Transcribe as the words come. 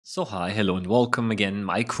So hi, hello and welcome again,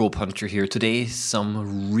 Microbehunter here. Today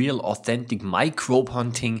some real authentic microbe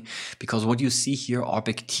hunting, because what you see here are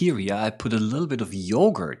bacteria. I put a little bit of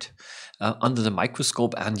yogurt under the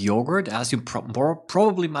microscope, and yogurt, as you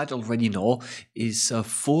probably might already know, is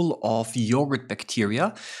full of yogurt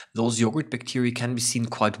bacteria. Those yogurt bacteria can be seen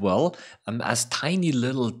quite well as tiny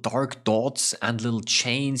little dark dots and little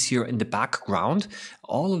chains here in the background.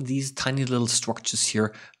 All of these tiny little structures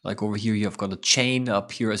here, like over here you've got a chain,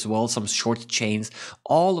 up here as well, some short chains.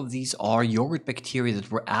 All of these are yogurt bacteria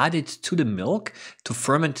that were added to the milk to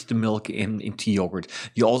ferment the milk into yogurt.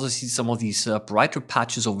 You also see some of these brighter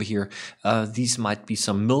patches over here. These might be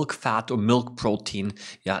some milk fat or milk protein.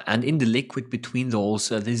 Yeah, and in the liquid between those,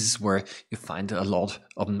 this is where you find a lot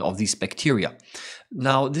of these bacteria.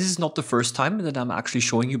 Now, this is not the first time that I'm actually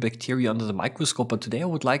showing you bacteria under the microscope, but today I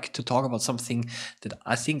would like to talk about something that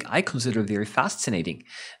I consider very fascinating.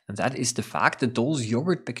 And that is the fact that those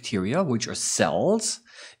yogurt bacteria, which are cells,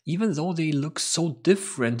 even though they look so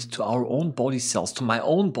different to our own body cells, to my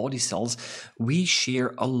own body cells, we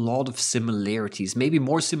share a lot of similarities, maybe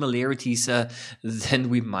more similarities than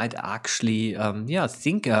we might actually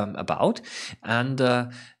think about.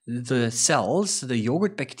 And the cells, the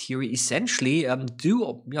yogurt bacteria, essentially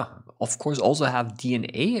of course, also have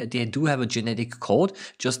DNA. They do have a genetic code,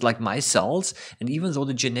 just like my cells. And even though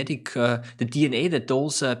the DNA that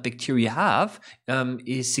those bacteria have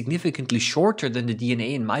is significantly shorter than the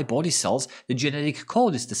DNA in my body cells, the genetic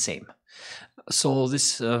code is the same. So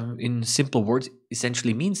this, in simple words,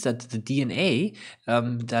 essentially means that the DNA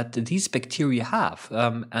that these bacteria have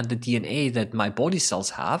and the DNA that my body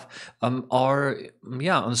cells have are,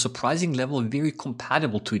 on a surprising level, very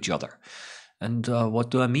compatible to each other. And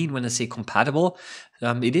what do I mean when I say compatible?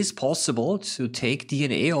 It is possible to take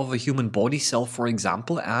DNA of a human body cell, for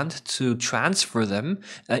example, and to transfer them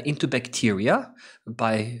into bacteria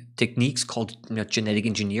by techniques called genetic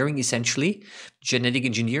engineering, essentially. Genetic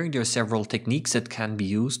engineering, there are several techniques that can be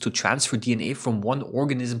used to transfer DNA from one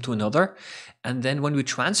organism to another. And then when we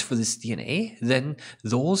transfer this DNA, then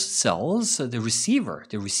those cells, the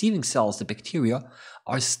receiving cells, the bacteria,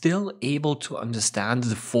 are still able to understand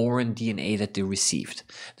the foreign DNA that they received.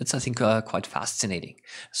 That's, I think, quite fascinating.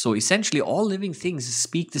 So essentially, all living things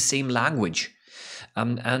speak the same language.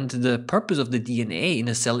 And the purpose of the DNA in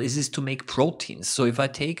a cell is to make proteins. So if I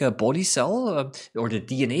take a body cell, or the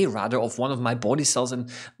DNA rather, of one of my body cells, and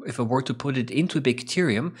if I were to put it into a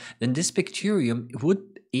bacterium, then this bacterium would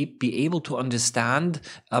be able to understand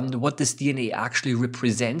what this DNA actually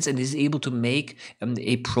represents, and is able to make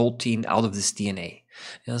a protein out of this DNA.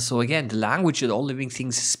 So again, the language that all living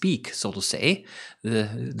things speak, so to say,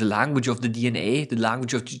 the language of the DNA, the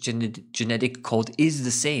language of the genetic code is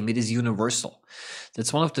the same. It is universal.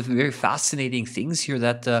 That's one of the very fascinating things here,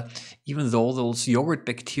 that even though those yogurt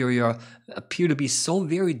bacteria appear to be so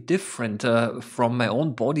very different from my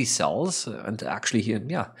own body cells, and actually here,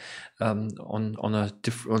 on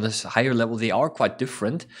a higher level, they are quite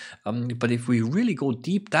different. But if we really go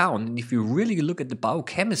deep down, and if you really look at the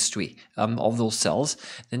biochemistry of those cells,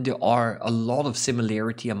 then there are a lot of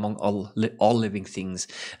similarity among all living things.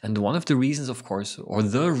 And one of the reasons, of course, or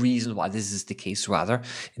the reason why this is the case, rather,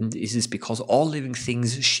 is because all living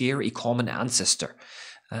things share a common ancestor.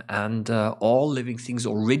 And all living things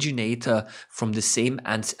originate from the same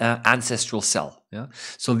ancestral cell. Yeah,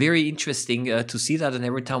 so very interesting to see that. And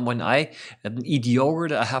every time when I eat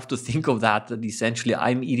yogurt, I have to think of that essentially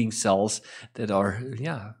I'm eating cells that are,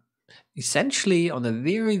 essentially on a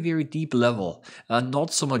very, very deep level,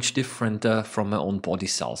 not so much different from my own body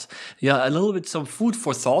cells. Yeah, a little bit some food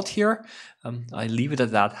for thought here. I leave it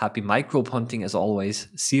at that. Happy microbe hunting as always.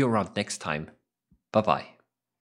 See you around next time. Bye-bye.